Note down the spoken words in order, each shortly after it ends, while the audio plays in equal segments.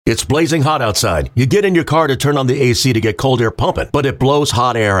It's blazing hot outside. You get in your car to turn on the AC to get cold air pumping, but it blows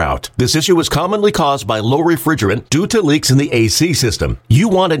hot air out. This issue is commonly caused by low refrigerant due to leaks in the AC system. You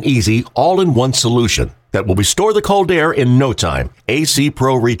want an easy, all-in-one solution that will restore the cold air in no time. AC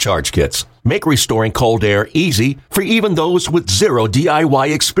Pro Recharge Kits make restoring cold air easy for even those with zero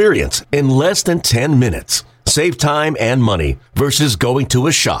DIY experience in less than 10 minutes. Save time and money versus going to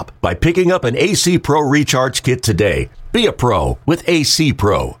a shop by picking up an AC Pro Recharge Kit today. Be a pro with AC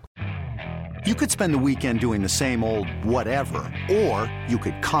Pro. You could spend the weekend doing the same old whatever, or you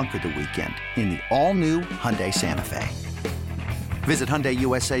could conquer the weekend in the all-new Hyundai Santa Fe. Visit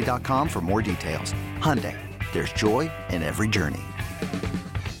HyundaiUSA.com for more details. Hyundai, there's joy in every journey.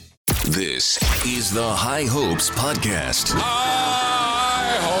 This is the High Hopes Podcast.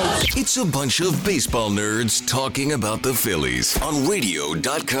 High Hopes. It's a bunch of baseball nerds talking about the Phillies on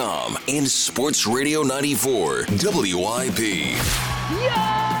radio.com and Sports Radio 94 WIP. Yo!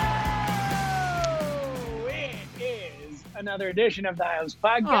 It is another edition of the High Hopes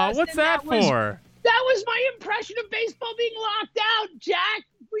Podcast. Oh, what's that for? That was my impression of baseball being locked out, Jack.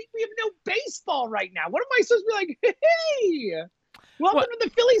 We have no baseball right now. What am I supposed to be like? Hey! Welcome to the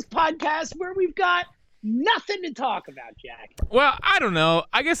Phillies podcast where we've got nothing to talk about, Jack. Well, I don't know.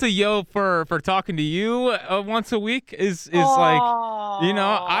 I guess a yo for talking to you once a week is like, you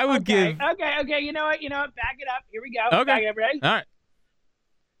know, I would give. Okay. You know what? Back it up. Here we go. Okay. Back it up. Ready? All right.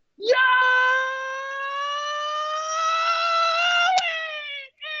 Yo!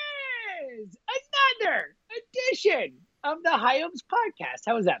 It is another edition of the High Hopes Podcast.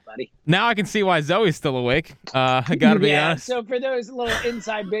 How was that, buddy? Now I can see why Zoe's still awake. I gotta be honest. So for those little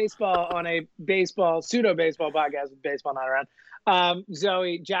inside baseball on a pseudo baseball podcast with baseball not around,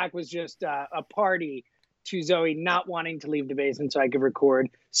 Jack was just a party to Zoe not wanting to leave the basement so I could record,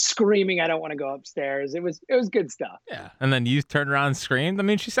 screaming, "I don't want to go upstairs." It was good stuff. Yeah, and then you turned around and screamed. I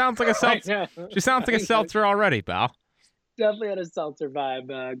mean, she sounds like a seltzer. She sounds like a seltzer already, pal. Definitely had a seltzer vibe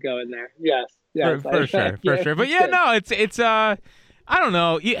going there. Yes. For sure. But yeah, no, it's I don't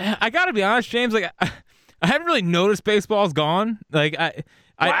know. Yeah, I gotta be honest, James. Like, I haven't really noticed baseball's gone. Like,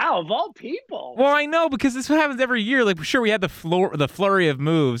 wow, of all people. Well, I know, because this happens every year. Like, sure, we had the flurry of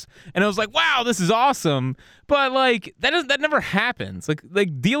moves, and it was like, wow, this is awesome. But like, that never happens.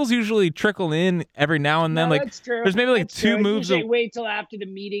 Like deals usually trickle in every now and then. No, like, that's true. There's maybe like that's two true. moves. Usually wait till after the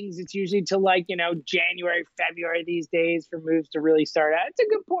meetings. It's usually till like January, February these days for moves to really start out. It's a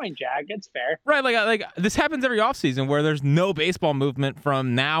good point, Jack. It's fair. Right. Like this happens every offseason where there's no baseball movement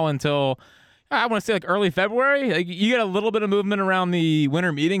from now until, I want to say, like early February. Like, you get a little bit of movement around the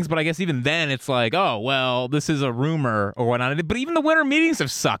winter meetings, but I guess even then it's like, oh, well, this is a rumor or whatnot. But even the winter meetings have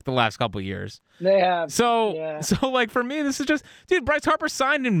sucked the last couple of years. They have. So like for me, this is just, dude, Bryce Harper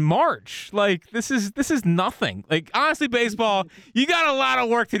signed in March. Like, this is nothing. Like, honestly, baseball, you got a lot of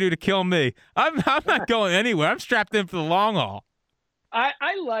work to do to kill me. I'm not going anywhere. I'm strapped in for the long haul. I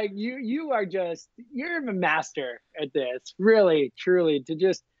like you. You're a master at this. Really, truly, to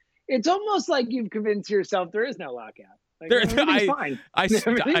just. It's almost like you've convinced yourself there is no lockout. Like, everything's fine. I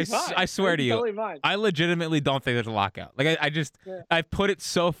swear to you, totally fine. I legitimately don't think there's a lockout. Like, I've put it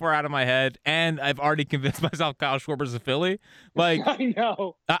so far out of my head, and I've already convinced myself Kyle Schwarber's a Philly. Like, I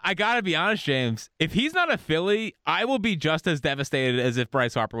know. I gotta be honest, James. If he's not a Philly, I will be just as devastated as if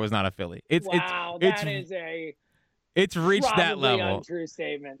Bryce Harper was not a Philly. It's reached that level. Probably untrue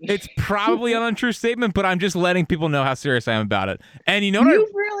statement. It's probably an untrue statement, but I'm just letting people know how serious I am about it. And you know you've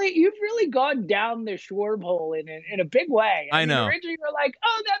really gone down the Schwarb hole in a big way. I know. Originally, you were like,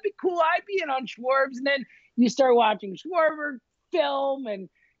 "Oh, that'd be cool. I'd be in on Schwarbs," and then you start watching Schwarber film and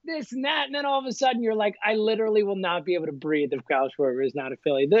this and that, and then all of a sudden you're like, "I literally will not be able to breathe if Kyle Schwarber is not a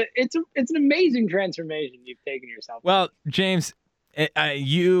Philly." It's an amazing transformation you've taken yourself. Well, James,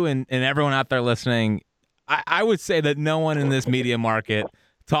 you and everyone out there listening. I would say that no one in this media market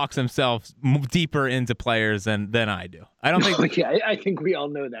talks themselves deeper into players than I do. I don't think. I think we all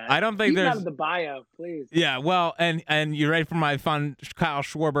know that. I don't think there's out of the bio, please. Yeah, well, and you ready for my fun Kyle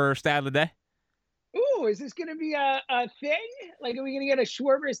Schwarber stat of the day? Ooh, is this going to be a thing? Like, are we going to get a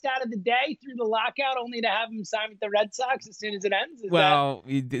Schwarber stat of the day through the lockout, only to have him sign with the Red Sox as soon as it ends? Don't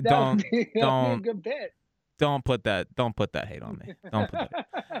a good bit. Don't put that hate on me. Don't put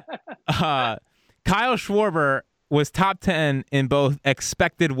that. Kyle Schwarber was top 10 in both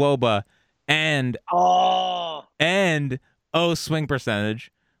expected WOBA and swing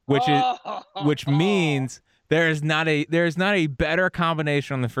percentage, which means there's not a better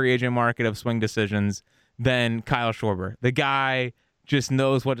combination on the free agent market of swing decisions than Kyle Schwarber. The guy just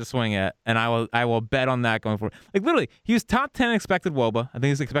knows what to swing at, and I will bet on that going forward. Like, literally, he was top 10 expected WOBA. I think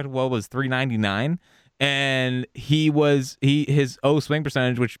his expected WOBA was 399. and his O swing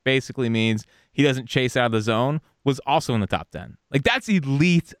percentage, which basically means he doesn't chase out of the zone, was also in the top 10. Like, that's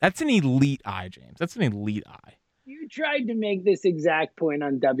elite. That's an elite eye, James. That's an elite eye. You tried to make this exact point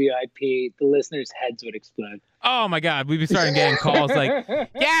on WIP. The listeners' heads would explode. Oh, my God. We've been starting getting calls like,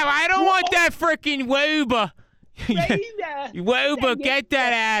 yeah, I don't want that freaking Woba. Woba, get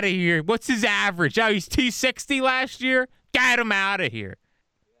that out of here. What's his average? Oh, he's 260 last year? Get him out of here.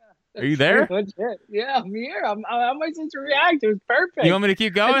 Are you there? Yeah, I'm here. I'm not supposed to react. It was perfect. You want me to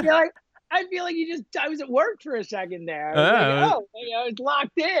keep going? I feel like I was at work for a second there. I was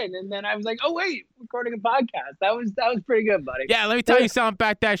locked in, and then I was like, oh wait, recording a podcast. That was pretty good, buddy. Yeah, let me tell you something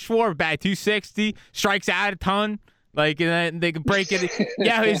about that Schwarber bat. 260, strikes out a ton. Like, and then they could break it.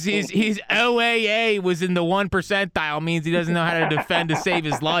 Yeah, his OAA was in the 1 percentile. Means he doesn't know how to defend to save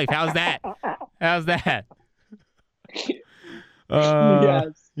his life. How's that?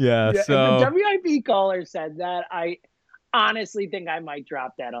 Yes. Yeah. So the WIP caller said that. I honestly think I might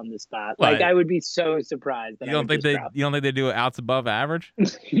drop that on the spot. What? Like, I would be so surprised. That you don't think they do it outs above average?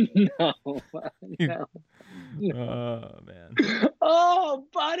 No. Oh man. Oh,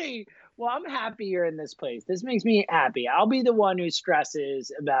 buddy. Well, I'm happy you're in this place. This makes me happy. I'll be the one who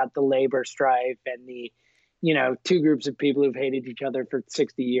stresses about the labor strife and the, two groups of people who've hated each other for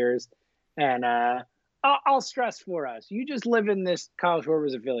 60 years. And I'll stress for us. You just live in this Kyle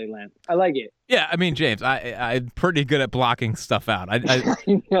Schwarber's a Philly land. I like it. Yeah, I mean, James, I'm pretty good at blocking stuff out. I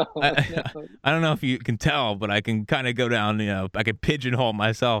don't know if you can tell, but I can kind of go down, I can pigeonhole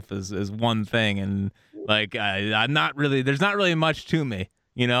myself as one thing. And like, I'm not really, there's not really much to me.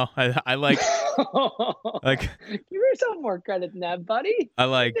 I like give yourself more credit than that, buddy.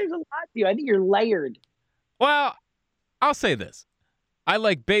 There's a lot to you. I think you're layered. Well, I'll say this. I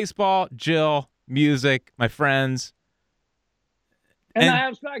like baseball, Jill, music, my friends, and the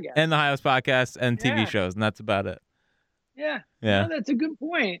Highest Podcast. And the Highest Podcast and TV shows, and that's about it. Yeah. Yeah. No, that's a good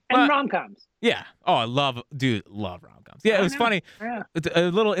point. And rom-coms. Yeah. Oh, I love rom-coms. Yeah, it was funny. Yeah. It's a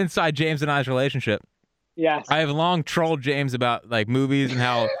little inside James and I's relationship. Yes. I have long trolled James about like movies and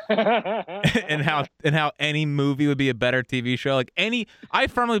how and how any movie would be a better TV show. Like I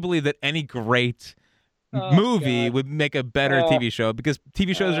firmly believe that any great movie would make a better TV show because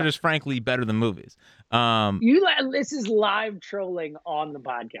TV shows are just frankly better than movies. This is live trolling on the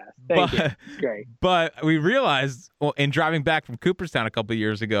podcast. Thank you. Great. But we realized, in driving back from Cooperstown a couple of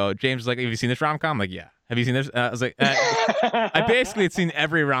years ago, James was like, "Have you seen this rom-com?" I'm like, "Yeah." Have you seen this? I was like, I basically had seen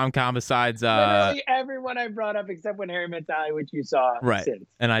every rom-com besides literally everyone I brought up except When Harry Met Sally, which you saw. Right. Since.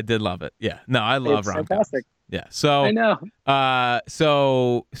 And I did love it. Yeah. No, I love rom-coms. Fantastic. Yeah. So I know.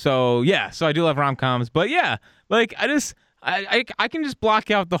 So I do love rom-coms, but yeah, like I can just block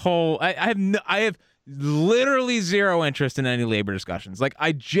out the whole. I have literally zero interest in any labor discussions. Like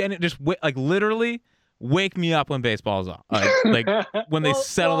literally wake me up when baseball's on. Like when they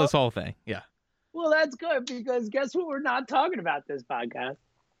settle this whole thing. Yeah. Well, that's good because guess what? We're not talking about this podcast.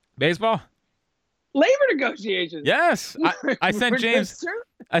 Baseball. Labor negotiations. Yes, I sent James.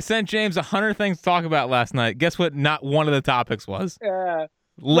 I sent James 100 things to talk about last night. Guess what? Not one of the topics was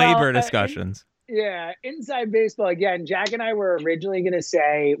labor discussions. Inside baseball again. Jack and I were originally going to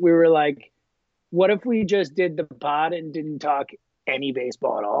say we were like, what if we just did the pod and didn't talk any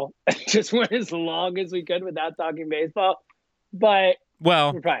baseball at all? Just went as long as we could without talking baseball. But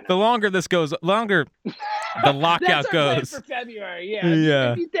the longer this goes, longer the lockout goes. For February,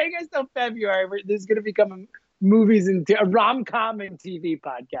 yeah. If you take us till February, this is going to become a rom-com and TV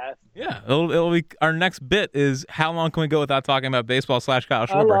podcast. Yeah, it'll be our next bit is how long can we go without talking about baseball / Kyle Schwarber?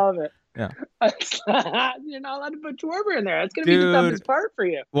 I love it. Yeah. You're not allowed to put Schwarber in there. That's going to be the toughest part for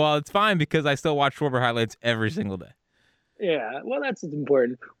you. Well, it's fine because I still watch Schwarber highlights every single day. Yeah, well, that's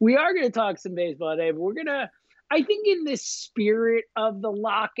important. We are going to talk some baseball today, but we're going to, I think in the spirit of the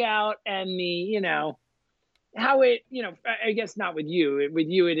lockout and the, how it, I guess not with you. With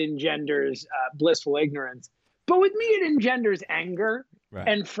you, it engenders blissful ignorance. But with me, it engenders anger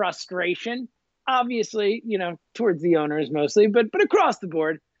and frustration. Obviously, towards the owners mostly, but across the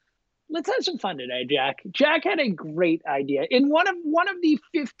board. Let's have some fun today, Jack. Jack had a great idea. In one of the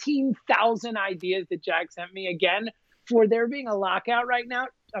 15,000 ideas that Jack sent me, again, for there being a lockout right now.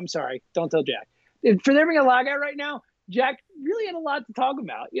 I'm sorry, don't tell Jack. For there being a lockout right now, Jack really had a lot to talk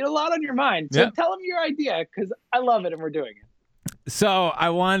about. You had a lot on your mind. So tell him your idea because I love it and we're doing it. So I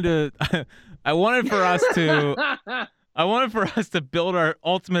wanted for us to build our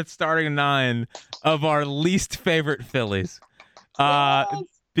ultimate starting nine of our least favorite Phillies.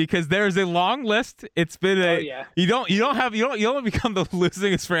 Because there's a long list. It's been you only become the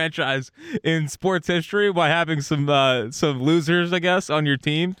losingest franchise in sports history by having some losers, I guess, on your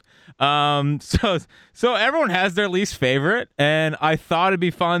team. So everyone has their least favorite, and I thought it'd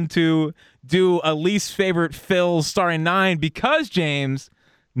be fun to do a least favorite Phils starting 9 because, James,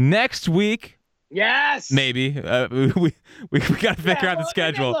 next week, yes, maybe we got to figure out the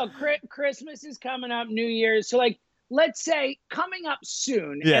schedule. Look, Christmas is coming up, New Year's, so like let's say coming up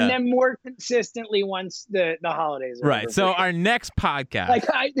soon, Yeah. and then more consistently once the holidays are Right. over. So our next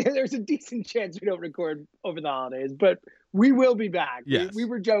podcast, there's a decent chance we don't record over the holidays, but we will be back. Yes. We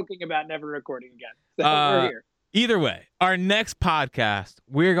were joking about never recording again. So we're here. Either way, our next podcast,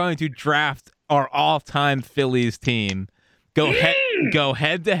 we're going to draft our all-time Phillies team. Go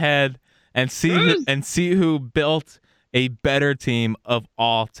head to head and see who built a better team of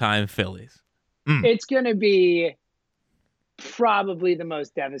all-time Phillies. It's going to be probably the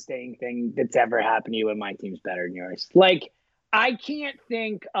most devastating thing that's ever happened to you when my team's better than yours. Like, I can't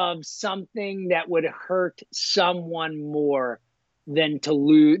think of something that would hurt someone more than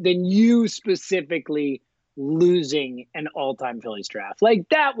you specifically losing an all-time Phillies draft. Like,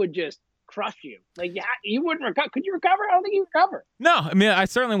 that would just crush you. Like, you wouldn't recover. Could you recover? I don't think you recover. No, I mean, I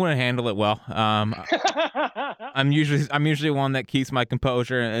certainly wouldn't handle it well. I'm usually one that keeps my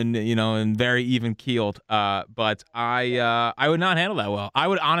composure and very even keeled. But I would not handle that well. I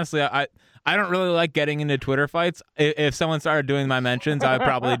would honestly, I don't really like getting into Twitter fights. If someone started doing my mentions, I would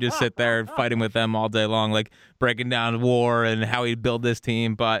probably just sit there fighting with them all day long, like breaking down war and how he'd build this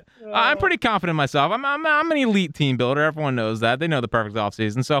team. But I'm pretty confident in myself. I'm an elite team builder. Everyone knows that. They know the perfect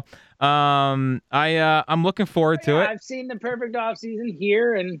offseason. So I'm looking forward to it. I've seen the perfect offseason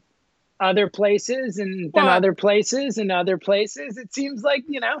here and other places, and then other places and other places. It seems like,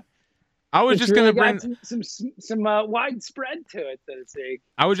 I was just really going to bring some widespread to it, so to speak.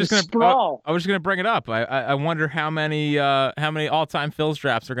 I was just going to sprawl. I was just going to bring it up. I wonder how many all-time Phils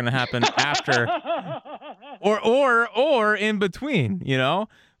drafts are going to happen after or in between,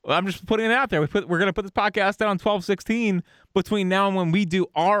 I'm just putting it out there. We're going to put this podcast out on 12/16 between now and when we do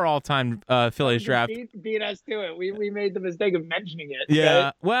our all-time Phillies draft. Beat us to it. We made the mistake of mentioning it. Yeah.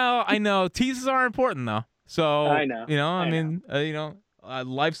 Right? Well, I know teases are important though. So I know.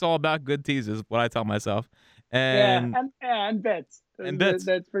 Life's all about good teases. What I tell myself. And and bits. And bits.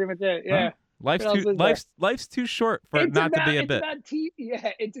 That's pretty much it. Yeah. Life's too short for it not to be a bit.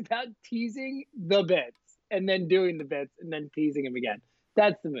 It's about teasing the bits and then doing the bits and then teasing them again.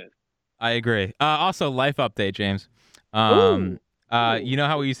 That's the move. I agree. Also, life update, James. Ooh. You know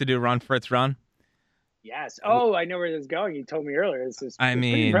how we used to do Run Fritz Run? Yes. Oh, I know where this is going. You told me earlier. It's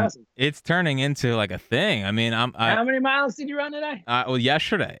pretty impressive. It's turning into like a thing. I mean, how many miles did you run today?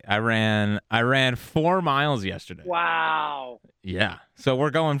 Yesterday I ran 4 miles yesterday. Wow. Yeah. So we're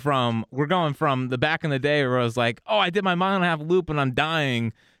going from the back in the day where I was like, oh, I did my mile and a half loop and I'm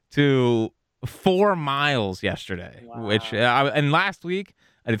dying, to 4 miles yesterday. Wow. And last week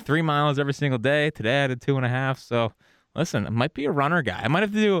I did 3 miles every single day. Today I did 2.5. So. Listen, I might be a runner guy. I might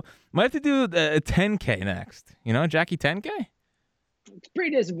have to do a 10K next. Jackie 10K? It's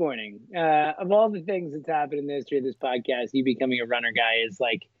pretty disappointing. Of all the things that's happened in the history of this podcast, you becoming a runner guy is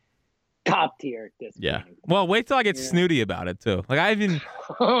like top tier disappointing. Yeah. Well, wait till I get snooty about it too. Like I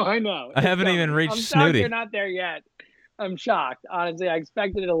know. I haven't even reached I'm snooty. You're not there yet. I'm shocked. Honestly, I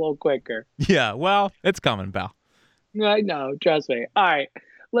expected it a little quicker. Yeah. Well, it's coming, pal. I know. Trust me. All right,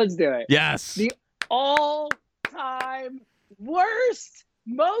 let's do it. Yes. The all-time worst,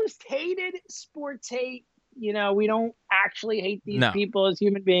 most hated sports hate. We don't actually hate these people as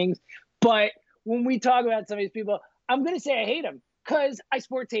human beings, but when we talk about some of these people, I'm going to say I hate them because I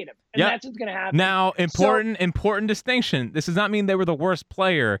sports hate them, and that's what's going to happen. Now, important distinction. This does not mean they were the worst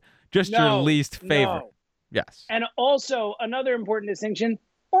player, just your least favorite. No. Yes. And also another important distinction,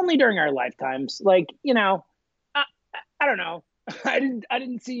 only during our lifetimes. Like, I don't know. I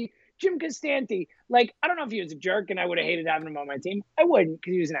didn't see Jim Costanti. Like, I don't know if he was a jerk and I would have hated having him on my team. I wouldn't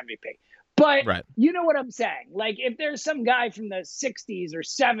because he was an MVP. But You know what I'm saying? Like, if there's some guy from the 60s or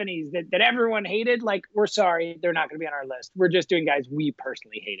 70s that everyone hated, like, we're sorry, they're not going to be on our list. We're just doing guys we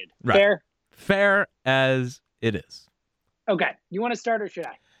personally hated. Right. Fair? Fair as it is. Okay. You want to start or should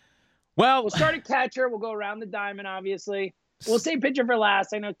I? Well, we'll start at catcher. We'll go around the diamond, obviously. We'll say pitcher for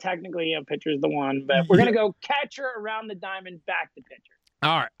last. I know technically pitcher is the one, but we're going to go catcher around the diamond, back to pitcher.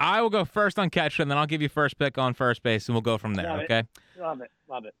 All right. I will go first on catcher, and then I'll give you first pick on first base, and we'll go from there, okay? Love it.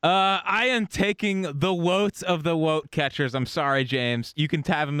 I am taking the woat of the woat catchers. I'm sorry, James. You can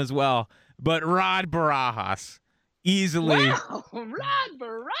tab him as well. But Rod Barajas, easily. Wow, Rod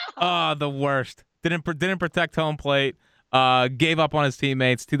Barajas. Oh, the worst. Didn't protect home plate. Gave up on his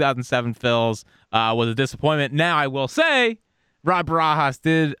teammates. 2007 Phils was a disappointment. Now, I will say, Rob Barajas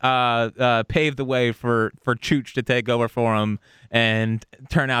did pave the way for Chooch to take over for him and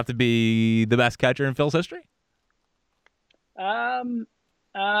turn out to be the best catcher in Phil's history? I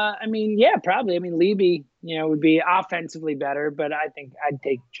mean, yeah, probably. I mean, Leby, would be offensively better, but I think I'd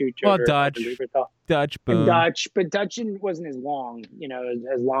take Chooch over Dutch, boom. And Dutch, but Dutch wasn't as long,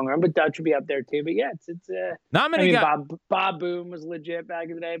 as long run, but Dutch would be up there too. But yeah, it's not many guys. Bob Boone was legit back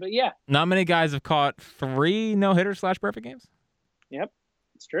in the day, but yeah. Not many guys have caught 3 no-hitters / perfect games. Yep,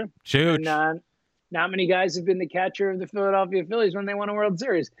 it's true. Chooch. And, not many guys have been the catcher of the Philadelphia Phillies when they won a World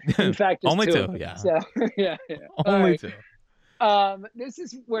Series. In fact, just only 2. Yeah. So, yeah. Only 2. This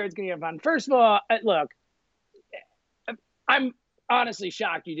is where it's going to get fun. First of all, look, I'm honestly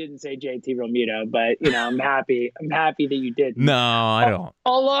shocked you didn't say JT Realmuto, but I'm happy. I'm happy that you did. No, I don't.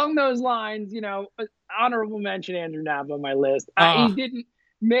 Along those lines, honorable mention Andrew Knapp on my list. He didn't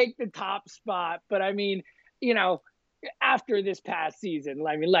make the top spot, but I mean, after this past season,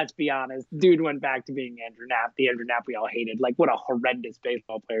 I mean, let's be honest, dude went back to being Andrew Knapp, the Andrew Knapp we all hated. Like, what a horrendous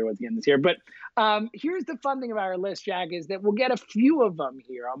baseball player was again this year. But here's the fun thing about our list, Jack, is that we'll get a few of them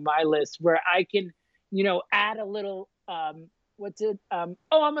here on my list where I can, add a little, I'm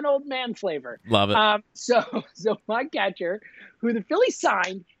an old man flavor. Love it. So my catcher, who the Phillies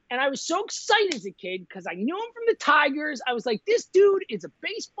signed, and I was so excited as a kid because I knew him from the Tigers. I was like, this dude is a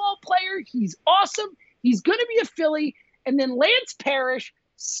baseball player. He's awesome. He's going to be a Philly. And then Lance Parrish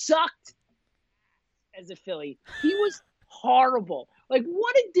sucked as a Philly. He was horrible. Like,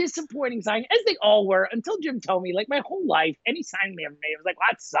 what a disappointing signing, as they all were, until Jim told me, like, my whole life, any signing they ever made, I was like, well,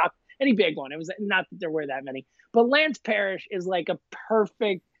 that sucked. Any big one. It was not that there were that many. But Lance Parrish is like a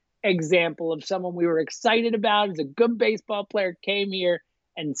perfect example of someone we were excited about. He's a good baseball player, came here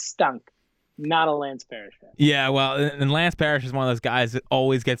and stunk. Not a Lance Parrish fan. Yeah, well, and Lance Parrish is one of those guys that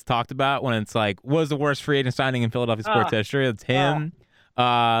always gets talked about when it's like, what was the worst free agent signing in Philadelphia sports history? It's him.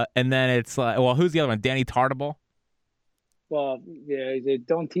 And then it's like, well, who's the other one? Danny Tartabull? Well, yeah,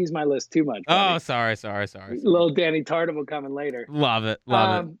 don't tease my list too much. Buddy. Oh, sorry. Little Danny Tartabull coming later. Love it.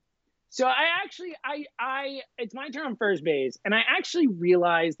 So it's my turn on first base, and I actually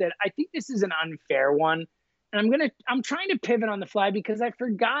realized that I think this is an unfair one. And I'm trying to pivot on the fly because I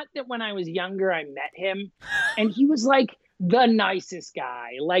forgot that when I was younger, I met him and he was like the nicest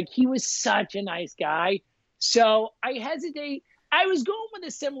guy. Like, he was such a nice guy. So I hesitate. I was going with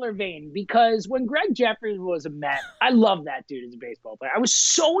a similar vein because when Greg Jeffers was a Met, I love that dude as a baseball player. I was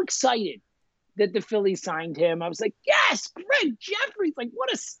so excited that the Phillies signed him. I was like, yes, Greg Jeffers, like,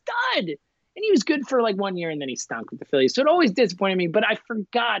 what a stud. And he was good for like 1 year, and then he stunk with the Phillies. So it always disappointed me. But I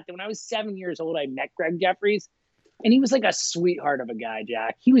forgot that when I was 7 years old, I met Greg Jeffries, and he was like a sweetheart of a guy,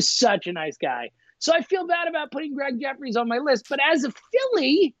 Jack. He was such a nice guy. So I feel bad about putting Greg Jeffries on my list. But as a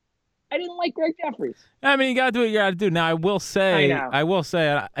Philly, I didn't like Greg Jeffries. I mean, you got to do what you got to do. Now, I will say, I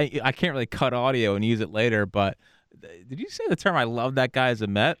can't really cut audio and use it later, but did you say the term, I love that guy as a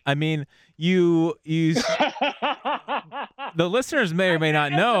Met? I mean, the listeners may or may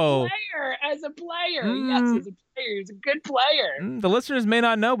not know. As a player. Yes, as a player. He's a good player. The listeners may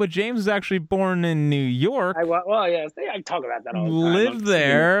not know, but James was actually born in New York. Yes. I talk about that all the time. Lived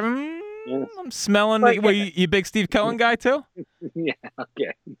there. Yes. I'm smelling. Were you big Steve Cohen guy, too? Yeah,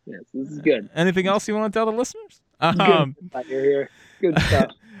 okay. Yes, this is good. Anything else you want to tell the listeners? Good. You're here. Good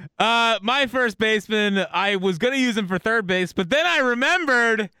stuff. My first baseman, I was going to use him for third base, but then I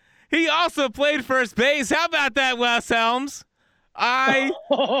remembered he also played first base. How about that, Wes Helms? I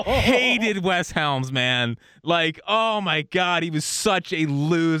hated Wes Helms, man. Like, oh my God, he was such a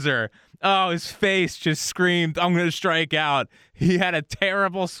loser. Oh, his face just screamed, I'm going to strike out. He had a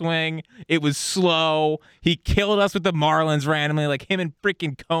terrible swing. It was slow. He killed us with the Marlins randomly, like him and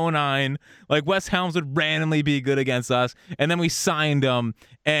freaking Conine. Like, Wes Helms would randomly be good against us. And then we signed him,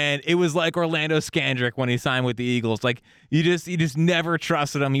 and it was like Orlando Skandrick when he signed with the Eagles. Like, you just never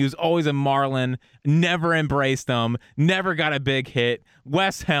trusted him. He was always a Marlin, never embraced him, never got a big hit.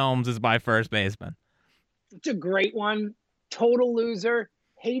 Wes Helms is my first baseman. It's a great one. Total loser.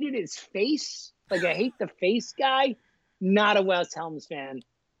 Hated his face. Like, I hate the face guy. Not a Wes Helms fan.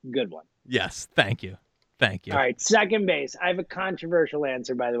 Good one. Yes. Thank you. All right. Second base. I have a controversial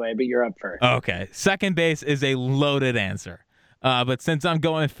answer, by the way, but you're up first. Okay. Second base is a loaded answer. But since I'm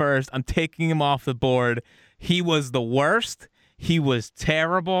going first, I'm taking him off the board. He was the worst. He was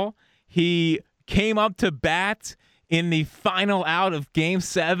terrible. He came up to bat in the final out of Game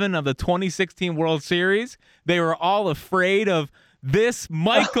 7 of the 2016 World Series. They were all afraid of this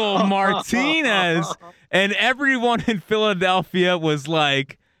Michael Martinez, and everyone in Philadelphia was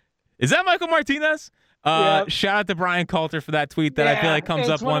like, is that Michael Martinez? Shout out to Brian Coulter for that tweet that I feel like comes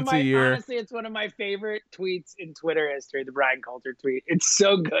up once a year. Honestly, it's one of my favorite tweets in Twitter history, the Brian Coulter tweet. It's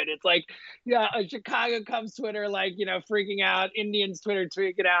so good. It's like, a Chicago Cubs Twitter, like, freaking out. Indians Twitter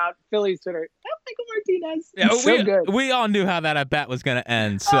freaking out. Phillies Twitter. Michael Martinez. It's so good. We all knew how that at bat was going to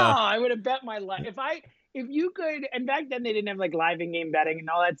end. So I would have bet my life. If you could, and back then they didn't have like live in-game betting and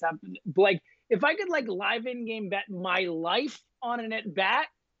all that stuff. Like, if I could like live in-game bet my life on an at bat,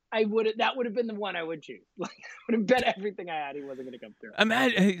 that would have been the one I would choose. Like, I would have bet everything I had he wasn't going to come through.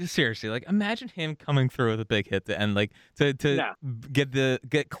 Imagine him coming through with a big hit to end, like to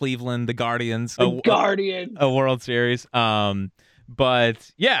get Cleveland, the Guardians, a World Series.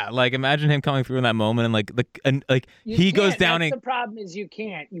 But yeah, like imagine him coming through in that moment and he goes down. The problem is you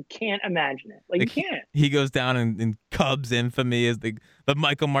can't imagine it. Like you can't. He goes down in Cubs infamy as the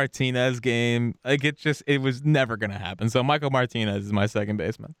Michael Martinez game. Like it was never gonna happen. So Michael Martinez is my second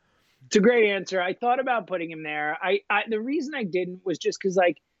baseman. It's a great answer. I thought about putting him there. The reason I didn't was just because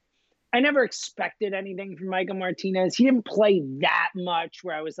I never expected anything from Michael Martinez. He didn't play that much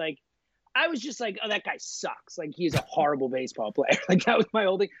where I was just like, oh, that guy sucks. Like, he's a horrible baseball player. Like, that was my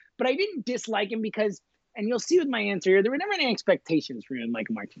whole thing. But I didn't dislike him because, and you'll see with my answer here, there were never any expectations for him,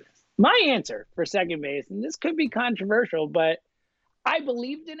 Michael Martinez. My answer for second base, and this could be controversial, but I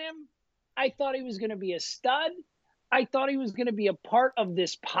believed in him. I thought he was going to be a stud. I thought he was going to be a part of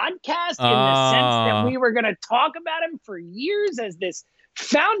this podcast in the sense that we were going to talk about him for years as this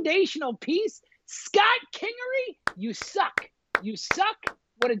foundational piece. Scott Kingery, you suck. You suck.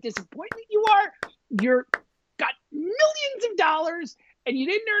 What a disappointment you are. You're got millions of dollars and you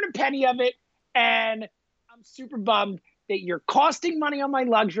didn't earn a penny of it. And I'm super bummed that you're costing money on my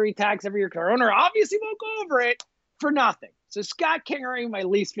luxury tax every year. Our owner obviously won't go over it for nothing. So Scott Kingery, my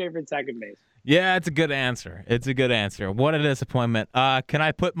least favorite second base. Yeah, it's a good answer. What a disappointment. Can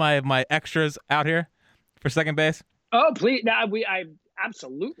I put my extras out here for second base? Oh, please. No, I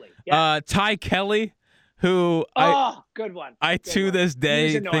absolutely. Yeah. Ty Kelly. Who good one. To this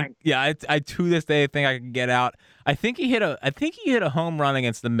day think I can get out. I think he hit a home run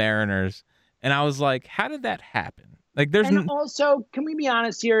against the Mariners, and I was like, how did that happen? Like, also, can we be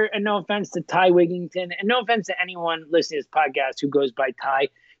honest here? And no offense to Ty Wigington, and no offense to anyone listening to this podcast who goes by Ty.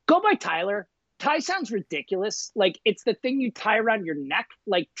 Go by Tyler. Ty sounds ridiculous. Like, it's the thing you tie around your neck.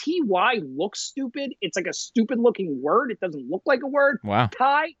 Like, TY looks stupid. It's like a stupid looking word. It doesn't look like a word. Wow.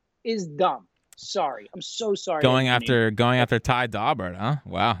 Ty is dumb. Sorry, I'm so sorry. Going after Ty Daubert, huh?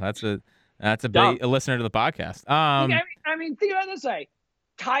 Wow, that's a listener to the podcast. I mean, think about it this way: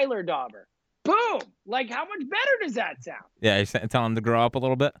 Tyler Daubert. Boom! Like, how much better does that sound? Yeah, you tell him to grow up a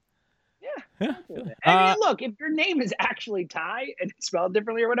little bit. Yeah. I mean, look, if your name is actually Ty and it's spelled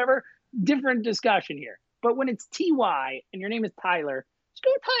differently or whatever, different discussion here. But when it's TY and your name is Tyler, just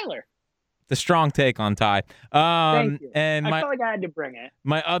go with Tyler. The strong take on Ty. Thank you. And I felt like I had to bring it.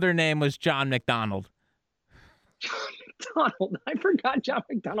 My other name was John McDonald. John McDonald. I forgot John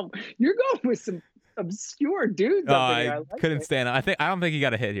McDonald. You're going with some obscure dudes. I couldn't stand it. I don't think he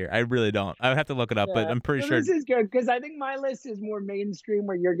got a hit here. I really don't. I would have to look it up, but I'm pretty sure. This is good because I think my list is more mainstream,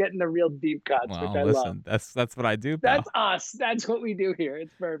 where you're getting the real deep cuts, which I love. That's what I do. Pal. That's us. That's what we do here.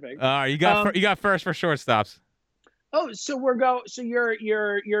 It's perfect. You got first for shortstops. Oh, so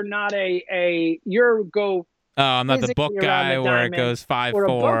you're not you're go. Oh, I'm not the book guy where it goes 5-4. Or a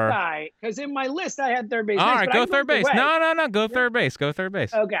book guy, because in my list I had third base. All right, go third base. No, go third base. Go third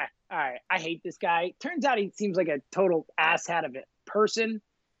base. Okay, all right. I hate this guy. Turns out he seems like a total asshat of a person,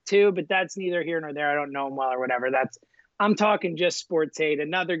 too. But that's neither here nor there. I don't know him well or whatever. I'm talking just sports hate.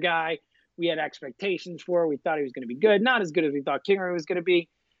 Another guy we had expectations for. We thought he was going to be good. Not as good as we thought Kingery was going to be,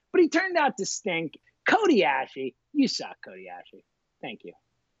 but he turned out to stink. Cody Ashley. You suck, Cody Ashley. Thank you.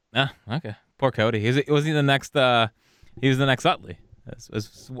 Okay. Poor Cody. Was he the next? He was the next Utley.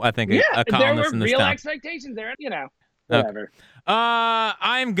 I think a columnist in this town. There were real expectations there. Whatever. Okay.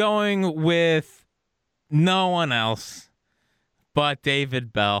 I'm going with no one else but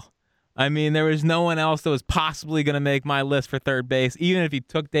David Bell. I mean, there was no one else that was possibly going to make my list for third base. Even if he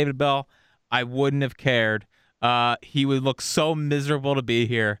took David Bell, I wouldn't have cared. He would look so miserable to be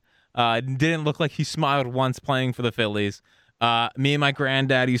here. Didn't look like he smiled once playing for the Phillies. Me and my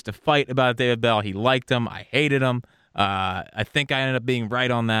granddad used to fight about David Bell. He liked him. I hated him. I think I ended up being right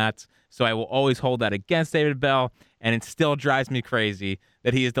on that. So I will always hold that against David Bell. And it still drives me crazy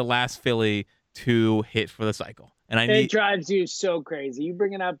that he is the last Philly to hit for the cycle. And it drives you so crazy. You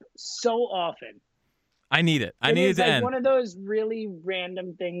bring it up so often. I need it. I need it to end. It's one of those really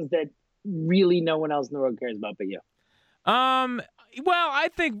random things that really no one else in the world cares about but you. Well, I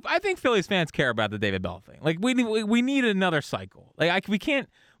think Phillies fans care about the David Bell thing. Like we need another cycle. Like we can't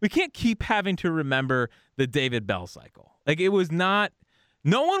we can't keep having to remember the David Bell cycle. Like, it was not.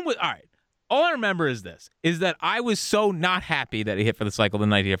 No one would. All right. All I remember is that I was so not happy that he hit for the cycle the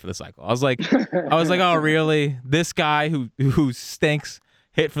night he hit for the cycle. I was like, oh, really? This guy who stinks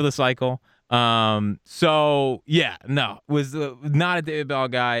hit for the cycle. So yeah, no, was not a David Bell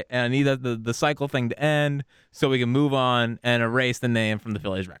guy, and I need the cycle thing to end so we can move on and erase the name from the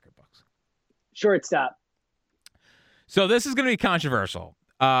Phillies record books. Shortstop. So this is going to be controversial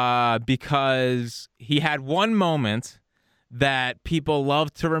because he had one moment that people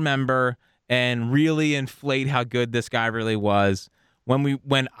love to remember and really inflate how good this guy really was.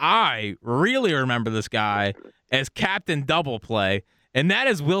 When I really remember this guy as Captain Double Play, and that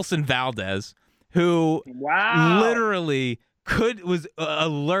is Wilson Valdez, who literally was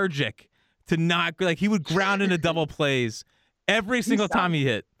allergic to not, like, he would ground into double plays every single time he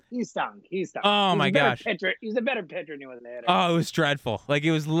hit. He stunk. Oh, my gosh. He's a better pitcher than he was an hitter. Oh, it was dreadful. Like,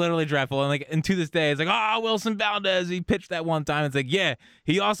 it was literally dreadful. And to this day, it's like, oh, Wilson Valdez, he pitched that one time. It's like, yeah,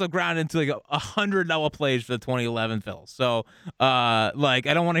 he also grounded into like 100 double plays for the 2011 Phils. So, like,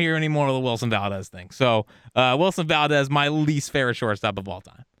 I don't want to hear any more of the Wilson Valdez thing. So, Wilson Valdez, my least favorite shortstop of all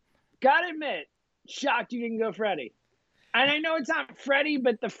time. Gotta admit, shocked you didn't go Freddie. And I know it's not Freddie,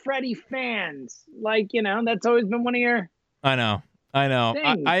 but the Freddie fans, like, that's always been one of your... I know.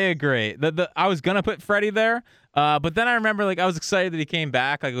 I agree. I was gonna put Freddie there, but then I remember, like, I was excited that he came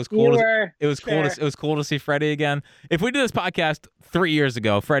back. Like, it was cool. It was cool to see Freddie again. If we did this podcast 3 years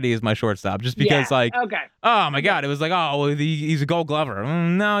ago, Freddie is my shortstop, just because, oh my God, it was like, oh, well, he's a Gold Glover.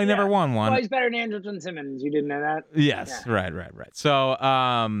 No, he never won one. Well, he's better than Andrelton Simmons. You didn't know that? Yes, yeah. Right. So,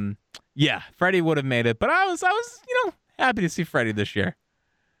 yeah, Freddie would have made it, but I was, happy to see Freddie this year.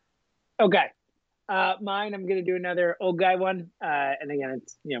 Okay. Mine, I'm going to do another old guy one. And again,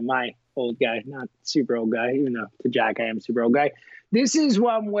 it's, my old guy, not super old guy, even though to Jack, I am super old guy. This is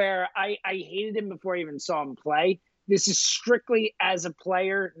one where I hated him before I even saw him play. This is strictly as a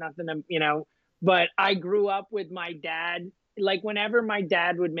player, nothing, but I grew up with my dad. Like, whenever my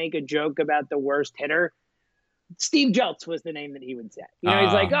dad would make a joke about the worst hitter, Steve Jeltz was the name that he would say. He's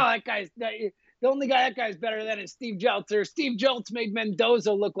like, oh, the only guy that guy's better than is Steve Jeltz, or Steve Jeltz made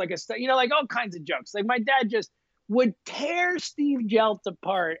Mendoza look like a like all kinds of jokes. Like, my dad just would tear Steve Jeltz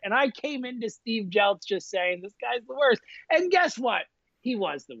apart. And I came into Steve Jeltz just saying, this guy's the worst. And guess what? He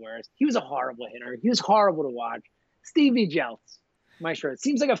was the worst. He was a horrible hitter. He was horrible to watch. Stevie Jeltz, my shirt.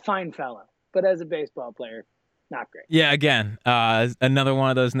 Seems like a fine fellow, but as a baseball player, not great. Yeah, again, another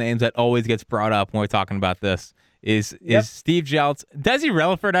one of those names that always gets brought up when we're talking about this is Steve Jeltz. Desi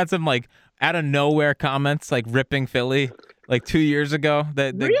Relaford had some, like, out of nowhere comments, like, ripping Philly, like, 2 years ago.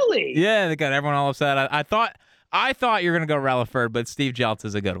 Really? Yeah, they got everyone all upset. I thought you were gonna go Relaford, but Steve Jeltz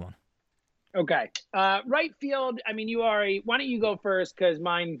is a good one. Okay, right field. I mean, why don't you go first? Because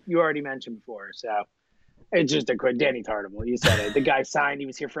mine you already mentioned before. So it's just a quick Danny Tartabull. You said it. The guy signed. He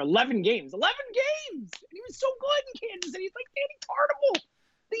was here for 11 games. 11 games, and he was so good in Kansas. And he's like, Danny Tartabull.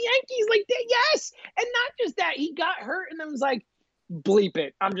 The Yankees, like, yes, and not just that. He got hurt and then was like, bleep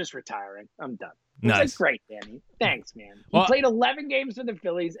it. I'm just retiring. I'm done. Nice. Like, great, Danny. Thanks, man. He played 11 games for the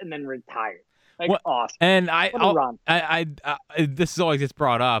Phillies and then retired. Like, awesome. And I this always gets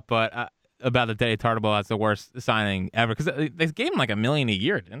brought up, but about the Danny Tartabull, that's the worst signing ever, because they gave him like $1 million a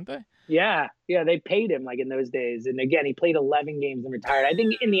year, didn't they? Yeah, they paid him like in those days. And again, he played 11 games and retired. I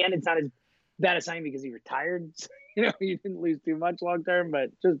think in the end, it's not as bad a signing because he retired. He didn't lose too much long term, but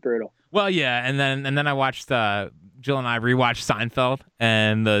just brutal. Well, yeah, and then I watched Jill and I rewatched Seinfeld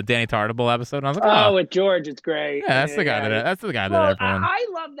and the Danny Tartabull episode, and I was like, oh, with George, it's great. Yeah, that's the guy that everyone. I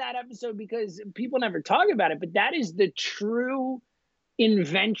love that episode because people never talk about it, but that is the true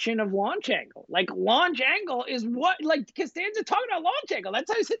invention of launch angle. Like, launch angle is what, like, Costanza talking about launch angle.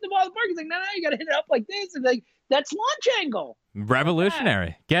 That's how he's hitting the ball in the park. He's like, no, you got to hit it up like this, and like, that's launch angle.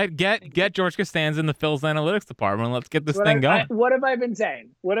 Revolutionary. Get George Costanza in the Phil's analytics department. Let's get this thing going. What have I been saying?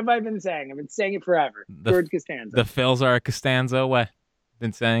 I've been saying it forever. George Costanza. The Phils are a Costanza away.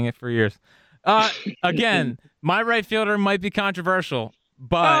 Been saying it for years. Again, my right fielder might be controversial,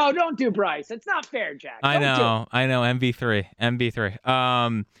 but don't do Bryce. It's not fair, Jack. I know. MB3.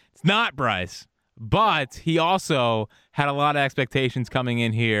 It's not Bryce, but he also had a lot of expectations coming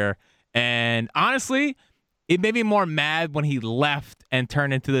in here, and honestly, it made me more mad when he left and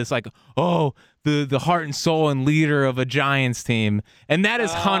turned into this, like, the heart and soul and leader of a Giants team, and that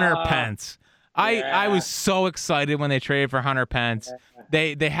is Hunter Pence. I was so excited when they traded for Hunter Pence.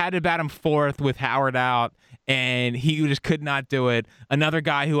 They had to bat him fourth with Howard out, and he just could not do it. Another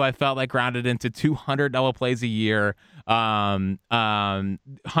guy who I felt like grounded into 200 double plays a year. Hunter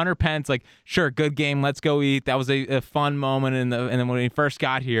Pence, like, sure, good game, let's go eat. That was a fun moment and then when he first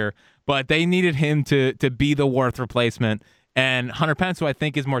got here, but they needed him to be the Worth replacement. And Hunter Pence, who I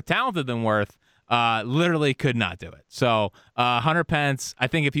think is more talented than Worth, literally could not do it. So Hunter Pence, I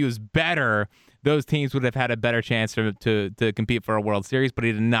think if he was better, those teams would have had a better chance to compete for a World Series, but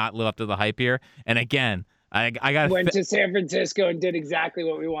he did not live up to the hype here. And again, I got went to San Francisco and did exactly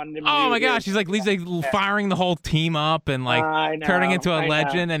what we wanted him to do. Oh my gosh, he's like firing the whole team up and turning into a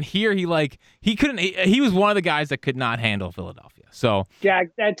legend. And here he couldn't. He was one of the guys that could not handle Philadelphia. So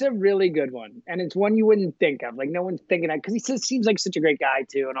Jack, that's a really good one, and it's one you wouldn't think of. Like no one's thinking of because he seems like such a great guy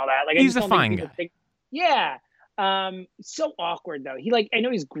too, and all that. Like he's a fine guy. Yeah. So awkward though. I know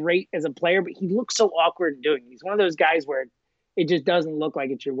he's great as a player, but he looks so awkward doing it. He's one of those guys where it just doesn't look like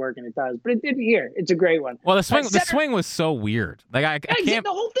it should work, and it does. But it didn't here. It's a great one. Well, the swing was so weird. Like I can't.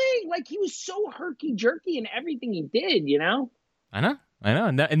 The whole thing. Like he was so herky jerky in everything he did. You know. I know.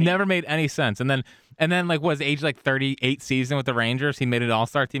 It never made any sense. And then like was age like 38 season with the Rangers. He made an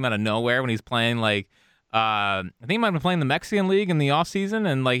All-Star team out of nowhere when he's playing like I think he might have been playing the Mexican League in the offseason,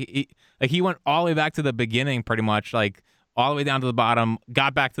 and he went all the way back to the beginning pretty much, like all the way down to the bottom,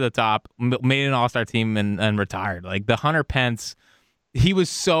 got back to the top, made an All-Star team and retired. Like the Hunter Pence, he was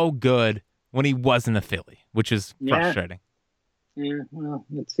so good when he wasn't a Philly, which is frustrating. Yeah, well,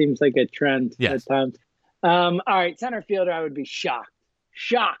 it seems like a trend at times. All right, center fielder, I would be shocked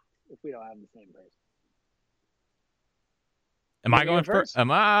if we don't have the same person. Am I going first?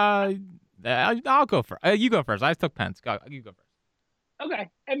 I'll go first. You go first. I took Pence. You go first. Okay.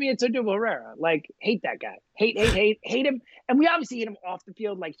 I mean, it's Odubel Herrera. Like, hate that guy. Hate him. And we obviously hate him off the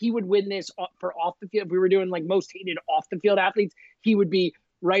field. Like, he would win this for off the field. If we were doing, like, most hated off the field athletes, he would be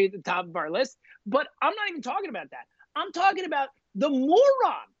right at the top of our list. But I'm not even talking about that. I'm talking about the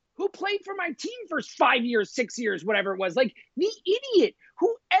moron who played for my team for 5 years, 6 years, whatever it was. Like, the idiot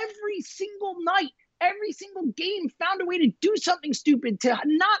who every single night, every single game found a way to do something stupid, to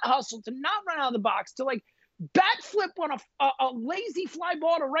not hustle, to not run out of the box, to like bat flip on a lazy fly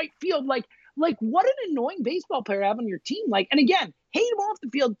ball to right field. Like what an annoying baseball player to have on your team. Like, and again, hate him off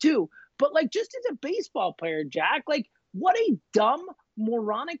the field too, but like just as a baseball player, Jack, like what a dumb,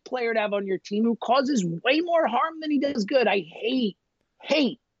 moronic player to have on your team who causes way more harm than he does good. I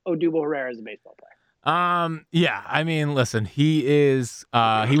hate Odubel Herrera as a baseball player. Yeah, I mean, listen, he was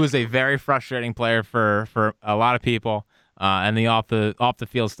a very frustrating player for a lot of people, and the off the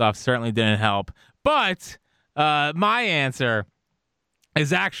field stuff certainly didn't help. But my answer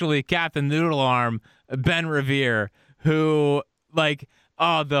is actually Captain Noodle Arm Ben Revere, who he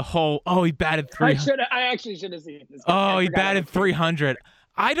batted 300. I actually should have seen this. He batted 300.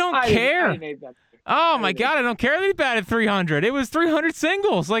 I don't care. Oh my God, I don't care that he batted 300. It was 300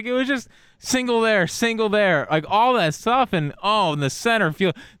 singles. Like, it was just single there, like all that stuff. And in the center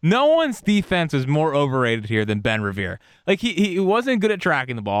field, no one's defense was more overrated here than Ben Revere. Like, he wasn't good at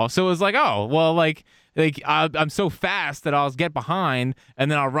tracking the ball. So it was like, I'm so fast that I'll get behind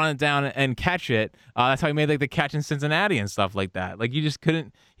and then I'll run it down and catch it. That's how he made like the catch in Cincinnati and stuff like that. Like, he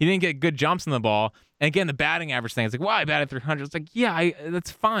didn't get good jumps on the ball. And again, the batting average thing, it's like, wow, I batted 300. It's like, yeah,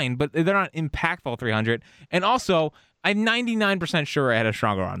 that's fine, but they're not impactful 300. And also, I'm 99% sure I had a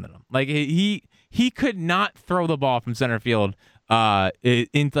stronger arm than him. Like, he could not throw the ball from center field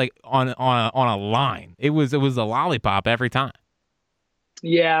in like on a line. It was a lollipop every time.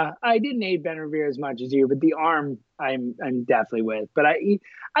 Yeah, I didn't hate Ben Revere as much as you, but the arm I'm definitely with. But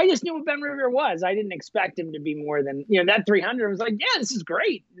I just knew what Ben Revere was. I didn't expect him to be more than, that 300. I was like, yeah, this is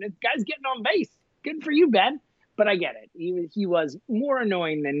great. This guy's getting on base. Good for you, Ben. But I get it. He was more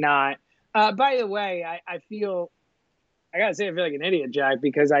annoying than not. By the way, I feel like an idiot, Jack,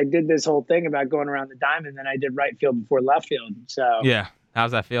 because I did this whole thing about going around the diamond, and then I did right field before left field. So yeah, how's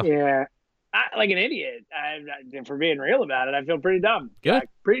that feel? Yeah, like an idiot. For being real about it, I feel pretty dumb. Good, Jack.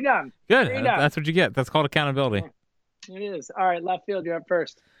 Pretty dumb. Good. Pretty dumb. That's what you get. That's called accountability. It is. All right, left field. You're up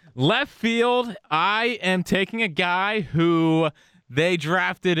first. Left field. I am taking a guy who they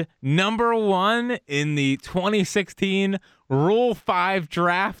drafted number 1 in the 2016 Rule 5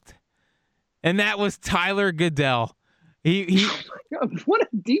 draft, and that was Tyler Goodell. He what a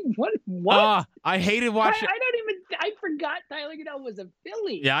deep what? I hated watching. I forgot Tyler Goodell was a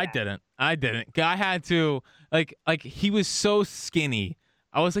Philly. Yeah, I didn't. I had to like he was so skinny.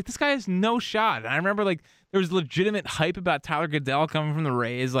 I was like, this guy has no shot. And I remember like there was legitimate hype about Tyler Goodell coming from the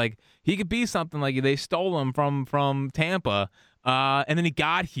Rays. Like, he could be something. Like, they stole him from Tampa. And then he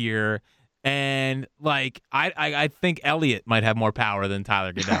got here And like I think Elliott might have more power than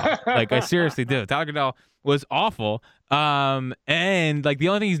Tyler Goodell. Like I seriously do. Tyler Goodell was awful. And like the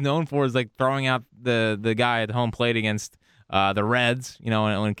only thing he's known for is like throwing out the guy at the home plate against the Reds, you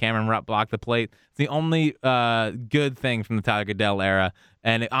know, when Cameron Rupp blocked the plate. It's the only good thing from the Tyler Goodell era.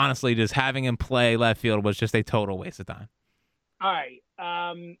 And honestly, just having him play left field was just a total waste of time. All right.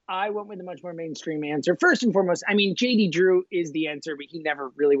 I went with a much more mainstream answer. First and foremost, I mean, J.D. Drew is the answer, but he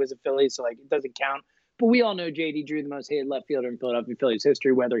never really was a Philly, so like it doesn't count. But we all know J.D. Drew, the most hated left fielder in Philadelphia Phillies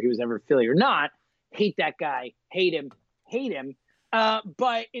history, whether he was ever a Philly or not. Hate that guy. Hate him.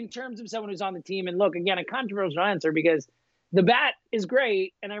 But in terms of someone who's on the team, and look, again, a controversial answer because the bat is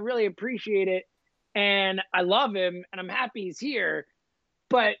great, and I really appreciate it, and I love him, and I'm happy he's here.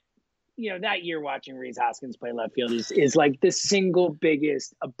 But you know, that year watching Rhys Hoskins play left field is like the single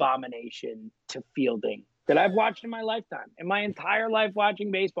biggest abomination to fielding that I've watched in my lifetime, in my entire life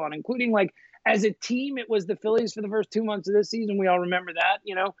watching baseball, and including like as a team, it was the Phillies for the first 2 months of this season. We all remember that,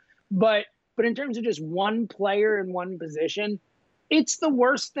 you know, but in terms of just one player in one position, it's the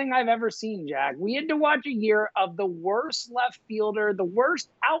worst thing I've ever seen, Jack. We had to watch a year of the worst left fielder, the worst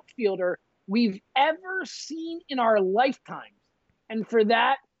outfielder we've ever seen in our lifetimes. And for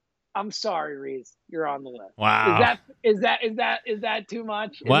that, I'm sorry, Reese. You're on the list. Wow. Is that too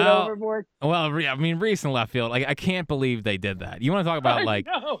much? Is it overboard? Well, I mean, Reese in left field. Like, I can't believe they did that. You want to talk about I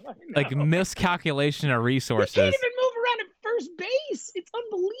know. like miscalculation of resources? They can't even move around at first base. It's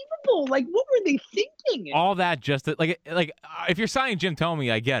unbelievable. Like, what were they thinking? All that just like if you're signing Jim Thome,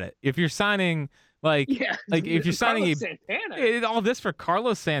 I get it. If you're signing if you're signing Santana, all this for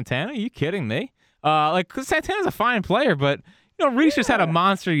Carlos Santana, are you kidding me? Cause Santana's a fine player, but. You know, Reese just had a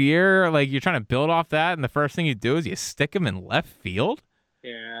monster year. Like, you're trying to build off that, and the first thing you do is you stick him in left field.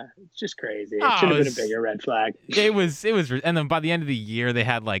 Yeah, it's just crazy. It should have been a bigger red flag. It was, and then by the end of the year, they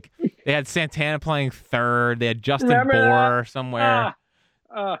had Santana playing third. They had Justin Bohr somewhere.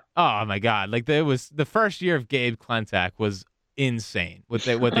 Oh my God! Like, it was the first year of Gabe Klentak was insane. What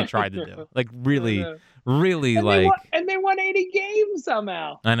they tried to do, like really, really and they won 80 games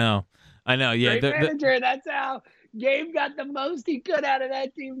somehow. I know. Yeah, great manager. That's how. Gabe got the most he could out of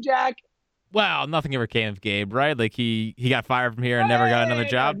that team, Jack. Well, nothing ever came of Gabe, right? Like he got fired from here and never got another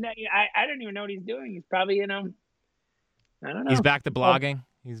job. I don't even know what he's doing. He's probably, I don't know. He's back to blogging.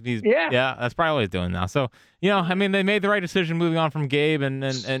 Yeah, that's probably what he's doing now. So, you know, I mean, they made the right decision moving on from Gabe and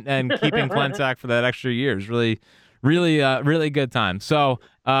keeping Klentak for that extra year. Is really good time. So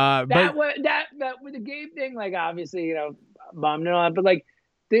with the Gabe thing, like obviously, you know, bummed and all that, but like.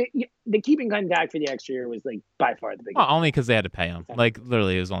 The keeping Klentak for the extra year was like by far the biggest. Well, only because they had to pay him. Like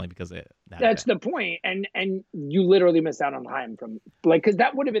literally, it was only because they had That's the point, and you literally missed out on the hire from because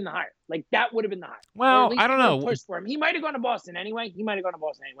that would have been the hire. Like that would have been the hire. Well, I don't know. Push for him. He might have gone to Boston anyway.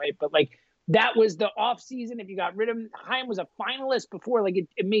 But like that was the off season. If you got rid of him, Chaim was a finalist before. Like it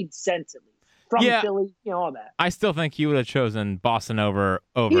made sense at least. From Philly, you know, all that. I still think he would have chosen Boston over.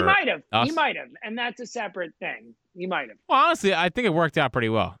 He might have, and that's a separate thing. He might have. Well, honestly, I think it worked out pretty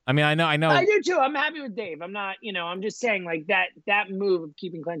well. I mean, I know. I do too. I'm happy with Dave. I'm not, you know, I'm just saying like that move of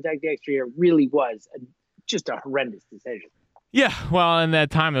keeping Klentak the extra year really was just a horrendous decision. Yeah, well, in that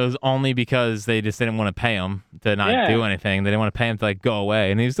time, it was only because they just didn't want to pay him to not do anything. They didn't want to pay him to like go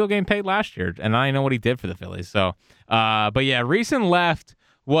away, and he was still getting paid last year. And I know what he did for the Phillies. So, but yeah, recent left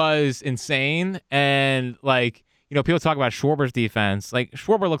was insane, and like. You know, people talk about Schwarber's defense. Like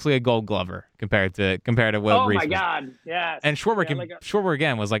Schwarber looks like a Gold Glover compared to what Reese was. God, yes. And Schwarber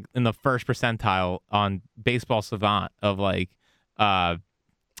again was like in the first percentile on Baseball Savant of like OAA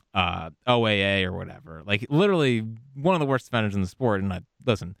or whatever. Like literally one of the worst defenders in the sport. And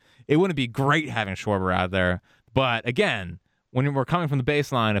listen, it wouldn't be great having Schwarber out there, but again, when we're coming from the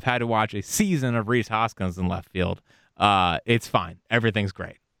baseline of had to watch a season of Rhys Hoskins in left field, it's fine. Everything's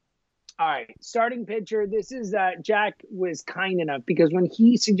great. All right, starting pitcher. This is Jack was kind enough because when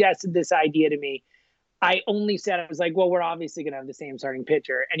he suggested this idea to me, I only said, I was like, well, we're obviously going to have the same starting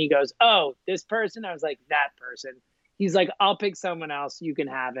pitcher. And he goes, oh, this person? I was like, that person. He's like, I'll pick someone else. You can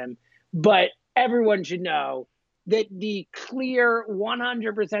have him. But everyone should know that the clear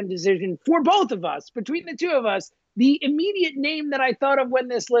 100% decision for both of us, between the two of us, the immediate name that I thought of when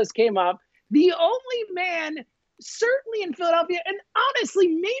this list came up, the only man certainly in Philadelphia, and honestly,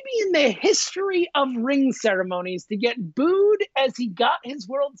 maybe in the history of ring ceremonies, to get booed as he got his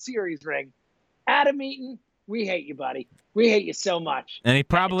World Series ring. Adam Eaton, we hate you, buddy. We hate you so much. And he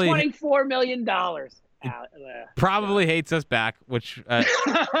probably $24 million. Probably hates us back, which I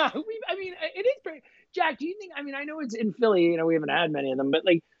mean, it is pretty. Jack, do you think? I mean, I know it's in Philly. You know, we haven't had many of them, but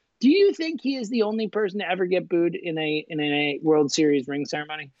like, do you think he is the only person to ever get booed in a World Series ring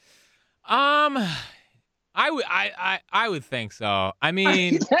ceremony? I would think so. I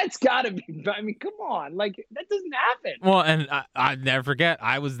mean, that's gotta be. I mean, come on, like that doesn't happen. Well, and I'd never forget.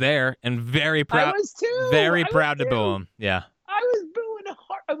 I was there and very proud. I was too. Very proud to boo him. Yeah. I was booing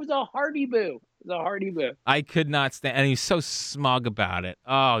it was a hearty boo. It was a hearty boo. I could not stand, and he's so smug about it.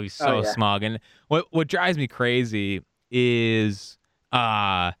 Oh, he's so smug. And what drives me crazy is,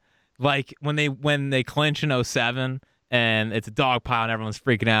 like when they clinch in 07 and it's a dog pile and everyone's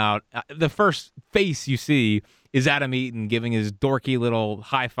freaking out. The first face you see is Adam Eaton giving his dorky little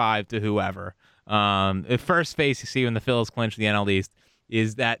high five to whoever. The first face you see when the Phillies clinch the NL East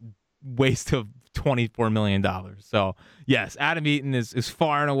is that waste of $24 million. So, yes, Adam Eaton is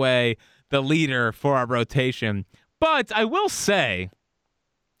far and away the leader for our rotation. But I will say,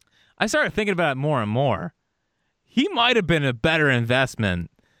 I started thinking about it more and more. He might have been a better investment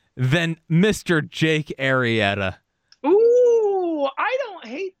than Mr. Jake Arrieta. Ooh, I don't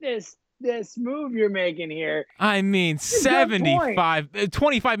hate this move you're making here. I mean,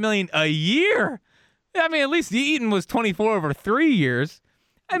 $25 million a year. I mean, at least Eaton was 24 over 3 years.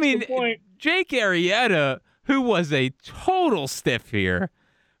 I mean, Jake Arrieta, who was a total stiff here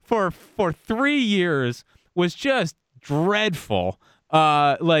for 3 years, was just dreadful.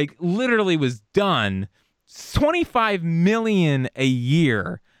 Like literally was done. $25 million a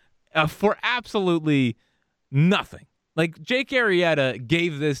year for absolutely nothing. Like Jake Arrieta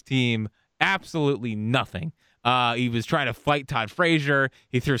gave this team absolutely nothing. He was trying to fight Todd Frazier.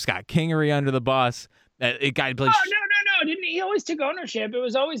 He threw Scott Kingery under the bus. It got played. No! Didn't he always took ownership? It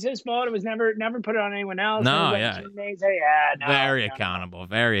was always his fault. It was never put it on anyone else. No, yeah. Very accountable.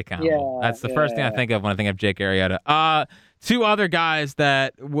 Very accountable. That's the first thing I think of when I think of Jake Arrieta. Two other guys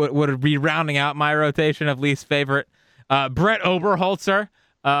that would be rounding out my rotation of least favorite. Brett Oberholzer.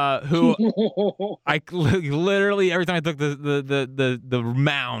 Who I literally every time I took the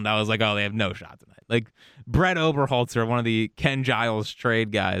mound, I was like, oh, they have no shot tonight. Like Brett Oberholzer, one of the Ken Giles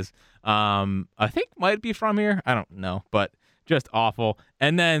trade guys, I think might be from here. I don't know, but just awful.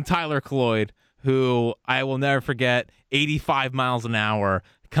 And then Tyler Cloyd, who I will never forget, 85 miles an hour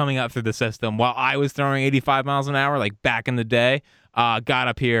coming up through the system while I was throwing 85 miles an hour, like back in the day, got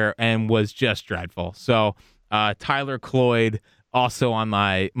up here and was just dreadful. So Tyler Cloyd also on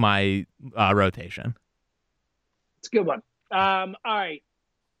my rotation. It's a good one. All right.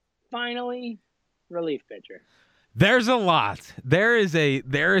 Finally, relief pitcher. There's a lot. There is a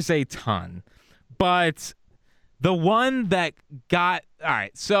ton. But the one that got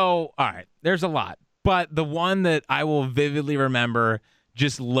there's a lot. But the one that I will vividly remember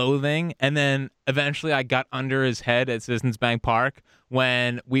just loathing, and then eventually I got under his head at Citizens Bank Park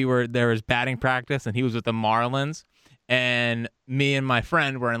when there was batting practice and he was with the Marlins. And me and my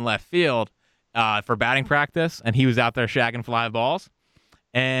friend were in left field for batting practice, and he was out there shagging fly balls.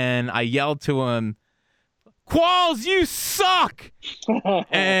 And I yelled to him, "Qualls, you suck!"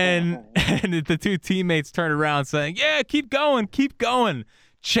 and the two teammates turned around saying, "Yeah, keep going, keep going."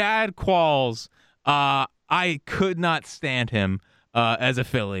 Chad Qualls, I could not stand him as a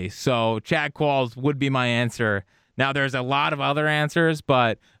Philly. So Chad Qualls would be my answer. Now, there's a lot of other answers,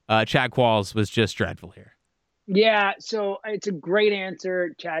 but Chad Qualls was just dreadful here. Yeah, so it's a great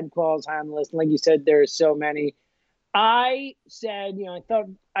answer. Chad Qualls high on the list. And like you said, there are so many. I said, I thought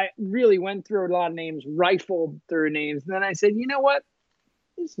I really went through a lot of names, rifled through names. And then I said, you know what?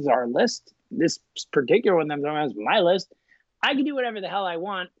 This is our list. This particular one that was my list. I can do whatever the hell I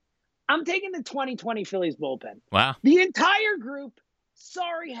want. I'm taking the 2020 Phillies bullpen. Wow. The entire group.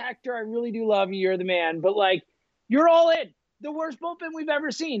 Sorry, Hector. I really do love you. You're the man. But, you're all in. The worst bullpen we've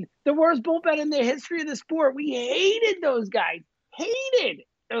ever seen. The worst bullpen in the history of the sport. We hated those guys. They're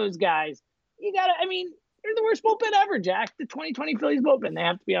the worst bullpen ever, Jack. The 2020 Phillies bullpen. They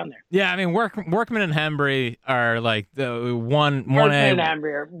have to be on there. Yeah, I mean, Workman and Hembry are like the one Workman A. and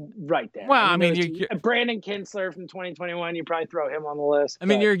Hembry are right there. Well, I mean, you're Brandon Kinsler from 2021. You probably throw him on the list. I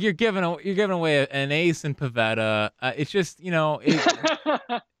mean, you're giving away an ace in Pavetta. It's just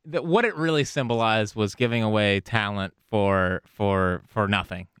what it really symbolized was giving away talent for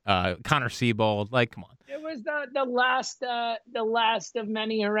nothing. Connor Siebold, come on. It was the last of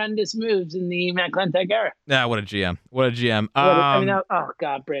many horrendous moves in the Matt Klentak era. Yeah, what a GM. Oh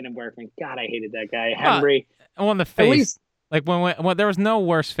God, Brandon Workman. God, I hated that guy. Hembry. On the face, when there was no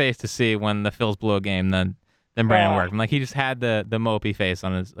worse face to see when the Phils blew a game than Brandon Workman. He just had the mopey face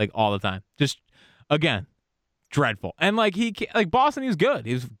on his all the time. Just again, dreadful. And Boston, he was good.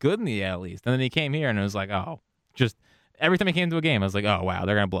 He was good in the AL East, and then he came here and it was just. Every time he came to a game, I was like, "Oh wow,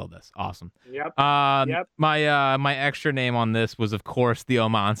 they're gonna blow this! Awesome." Yep. My extra name on this was, of course, the O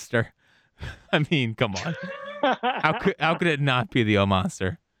Monster. I mean, come on, how could it not be the O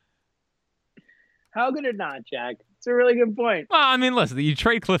Monster? How could it not, Jack? It's a really good point. Well, I mean, listen, you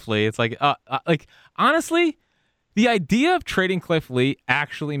trade Cliff Lee. It's like honestly, the idea of trading Cliff Lee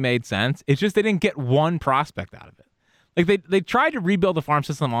actually made sense. It's just they didn't get one prospect out of it. Like they tried to rebuild the farm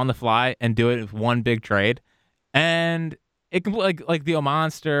system on the fly and do it with one big trade, and it like the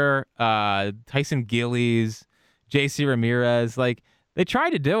Monster, Tyson Gillies, J.C. Ramirez, like they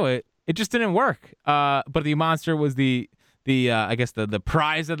tried to do it. It just didn't work. But the Monster was the I guess the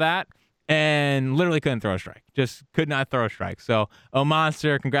prize of that, and literally couldn't throw a strike. Just could not throw a strike. So,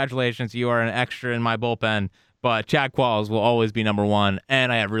 Monster, congratulations, you are an extra in my bullpen. But Chad Qualls will always be number one,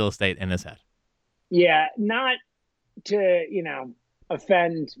 and I have real estate in his head. Yeah, not to,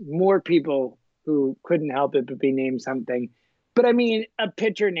 offend more people who couldn't help it but be named something. But I mean, a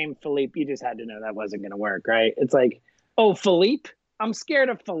pitcher named Philippe, you just had to know that wasn't going to work, right? It's like, oh, Philippe? I'm scared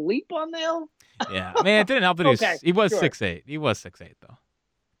of Philippe on the hill? Yeah, man, it didn't help that he was 6'8". He was 6'8", though.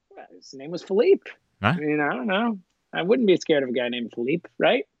 Well, his name was Philippe. Huh? I mean, I don't know. I wouldn't be scared of a guy named Philippe,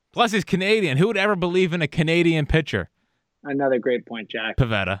 right? Plus, he's Canadian. Who would ever believe in a Canadian pitcher? Another great point, Jack.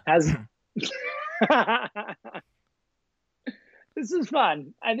 Pivetta. This is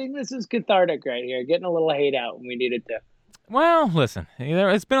fun. I think this is cathartic right here. Getting a little hate out when we needed to. Well, listen,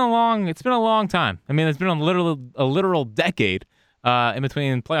 it's been a long time. I mean, it's been a literal decade in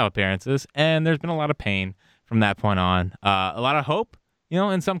between playoff appearances, and there's been a lot of pain from that point on. A lot of hope,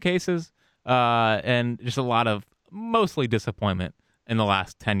 in some cases, and just a lot of mostly disappointment in the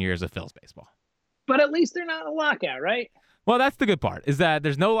last 10 years of Phillies baseball. But at least they're not in a lockout, right? Well, that's the good part, is that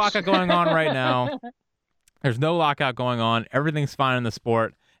there's no lockout going on right now. There's no lockout going on. Everything's fine in the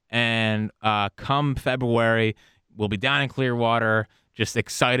sport. And come February, we'll be down in Clearwater, just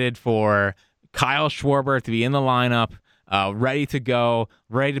excited for Kyle Schwarber to be in the lineup, ready to go,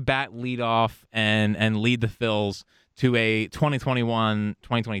 ready to bat leadoff and lead the Phils to a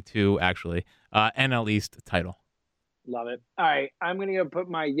 2021-2022, actually, NL East title. Love it. All right, I'm going to go put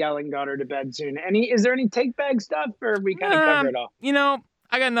my yelling daughter to bed soon. Is there any take bag stuff, or we kind of cover it all?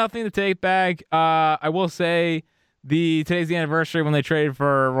 I got nothing to take back. I will say today's the anniversary when they traded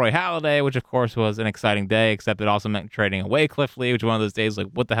for Roy Halladay, which of course was an exciting day, except it also meant trading away Cliff Lee, which was one of those days like,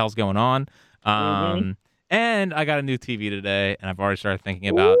 what the hell's going on? And I got a new TV today, and I've already started thinking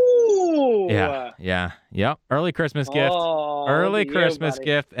about. Ooh. Yep. Early Christmas gift.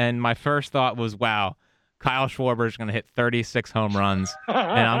 Gift, and my first thought was, wow, Kyle Schwarber is going to hit 36 home runs, and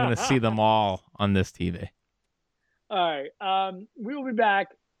I'm going to see them all on this TV. All right. We will be back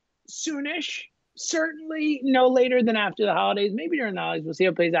soonish. Certainly no later than after the holidays. Maybe during the holidays. We'll see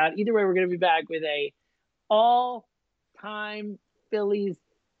how it plays out. Either way, we're going to be back with a all-time Phillies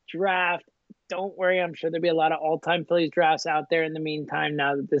draft. Don't worry. I'm sure there'll be a lot of all-time Phillies drafts out there in the meantime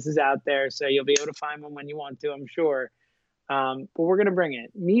now that this is out there. So you'll be able to find one when you want to, I'm sure. But we're going to bring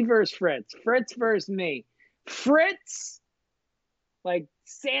it. Me versus Fritz. Fritz versus me. Fritz, like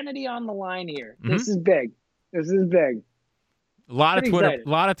sanity on the line here. Mm-hmm. This is big. A lot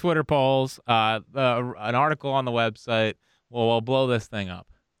of Twitter polls, an article on the website. We'll blow this thing up.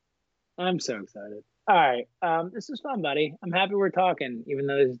 I'm so excited. All right. This is fun, buddy. I'm happy we're talking, even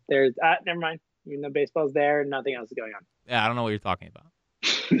though there's never mind. Even though baseball's there and nothing else is going on. Yeah, I don't know what you're talking about.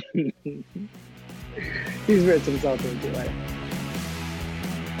 He's Fritz himself. See you later.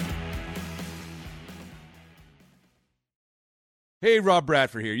 Hey, Rob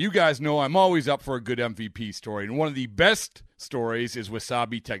Bradford here. You guys know I'm always up for a good MVP story, and one of the best stories is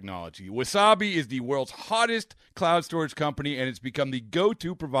Wasabi Technology. Wasabi is the world's hottest cloud storage company, and it's become the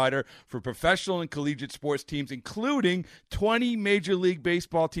go-to provider for professional and collegiate sports teams, including 20 Major League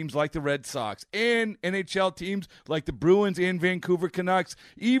Baseball teams like the Red Sox and NHL teams like the Bruins and Vancouver Canucks.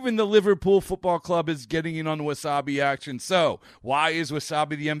 Even the Liverpool Football Club is getting in on the Wasabi action. So, why is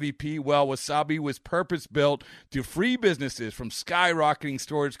Wasabi the MVP? Well, Wasabi was purpose-built to free businesses from skyrocketing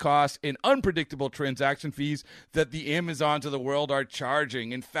storage costs and unpredictable transaction fees that the Amazons of the world are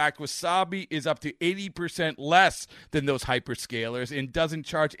charging. In fact, Wasabi is up to 80% less than those hyperscalers and doesn't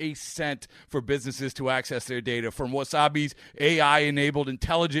charge a cent for businesses to access their data. From Wasabi's AI-enabled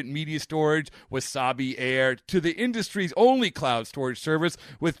intelligent media storage, Wasabi Air, to the industry's only cloud storage service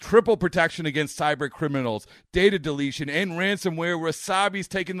with triple protection against cyber criminals, data deletion, and ransomware, Wasabi's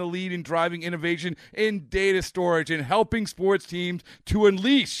taken the lead in driving innovation in data storage and helping sports teams to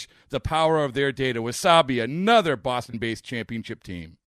unleash the power of their data. Wasabi, another Boston-based championship team.